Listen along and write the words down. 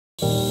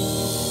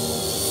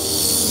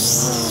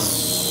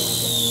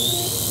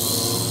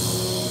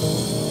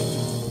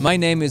My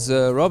name is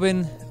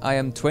Robin. I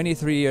am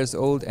 23 years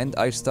old and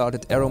I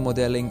started aero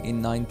modeling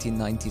in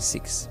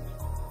 1996.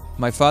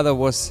 My father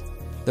was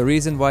the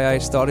reason why I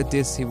started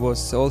this. He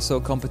was also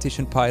a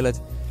competition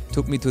pilot,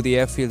 took me to the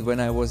airfield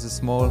when I was a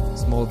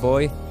small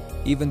boy.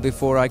 Even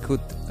before I could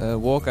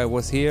walk, I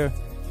was here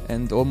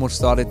and almost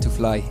started to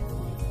fly.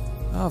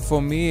 For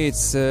me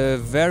it's a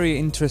very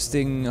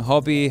interesting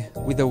hobby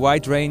with a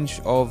wide range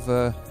of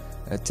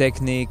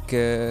technique,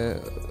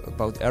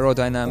 about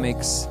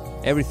aerodynamics,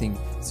 everything.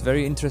 It's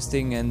very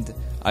interesting and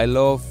I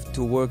love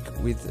to work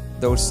with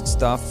those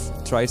stuff,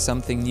 try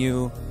something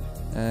new,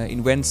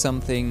 invent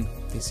something.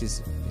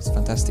 It's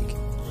fantastic.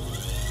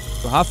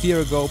 So half a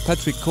year ago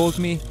Patrick called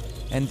me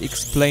and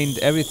explained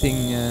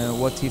everything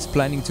what he's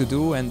planning to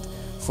do, and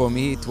for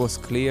me it was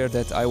clear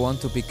that I want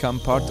to become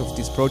part of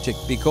this project,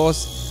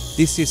 because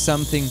this is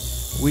something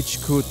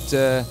which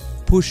could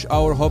push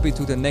our hobby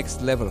to the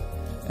next level.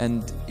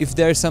 And if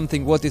there is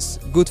something what is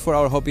good for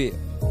our hobby,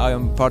 I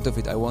am part of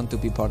it, I want to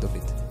be part of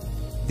it.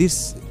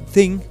 This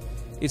thing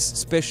is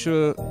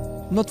special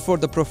not for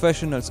the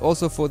professionals,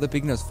 also for the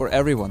beginners, for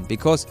everyone,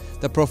 because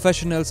the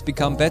professionals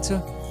become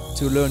better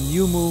to learn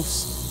new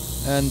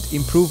moves and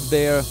improve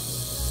their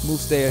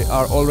moves they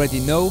are already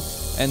know,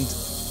 and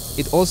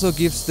it also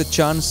gives the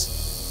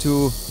chance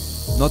to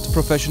not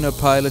professional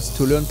pilots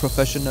to learn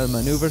professional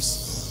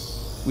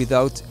maneuvers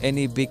without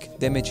any big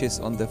damages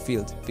on the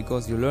field,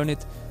 because you learn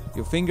it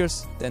your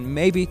fingers, then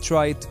maybe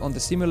try it on the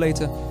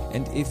simulator,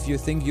 and if you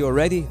think you're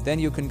ready, then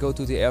you can go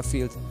to the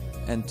airfield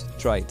and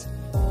try it.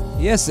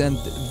 Yes, and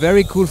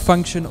very cool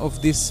function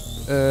of this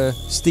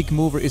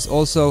StickMover is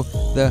also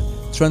the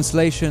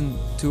translation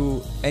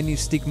to any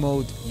stick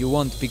mode you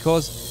want,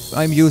 because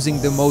I'm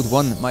using the mode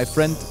 1. My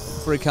friend,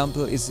 for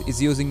example,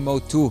 is using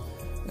mode 2.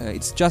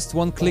 It's just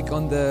one click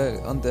on the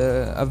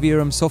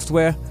AVIrem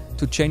software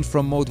to change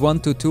from mode 1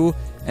 to 2,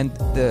 and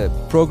the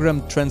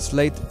program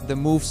translates the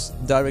moves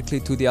directly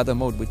to the other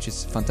mode, which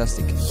is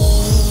fantastic.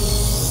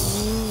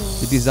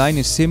 The design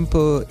is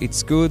simple,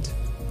 it's good,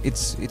 it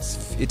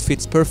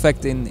fits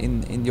perfect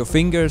in your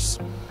fingers.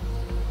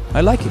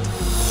 I like it.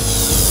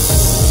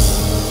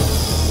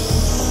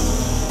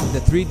 The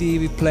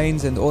 3D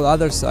planes and all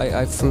others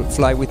I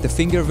fly with the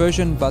finger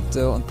version, but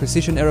on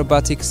precision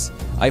aerobatics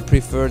I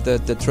prefer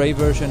the tray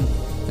version,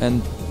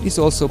 and it's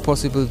also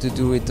possible to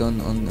do it on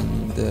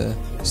the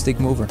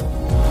StickMover.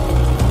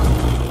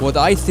 What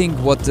I think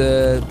what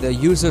the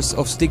users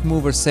of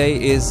StickMover say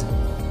is,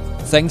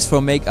 thanks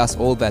for make us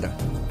all better.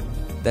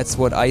 That's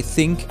what I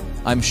think.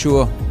 I'm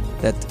sure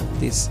that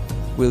this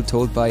will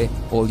told by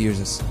all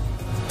users.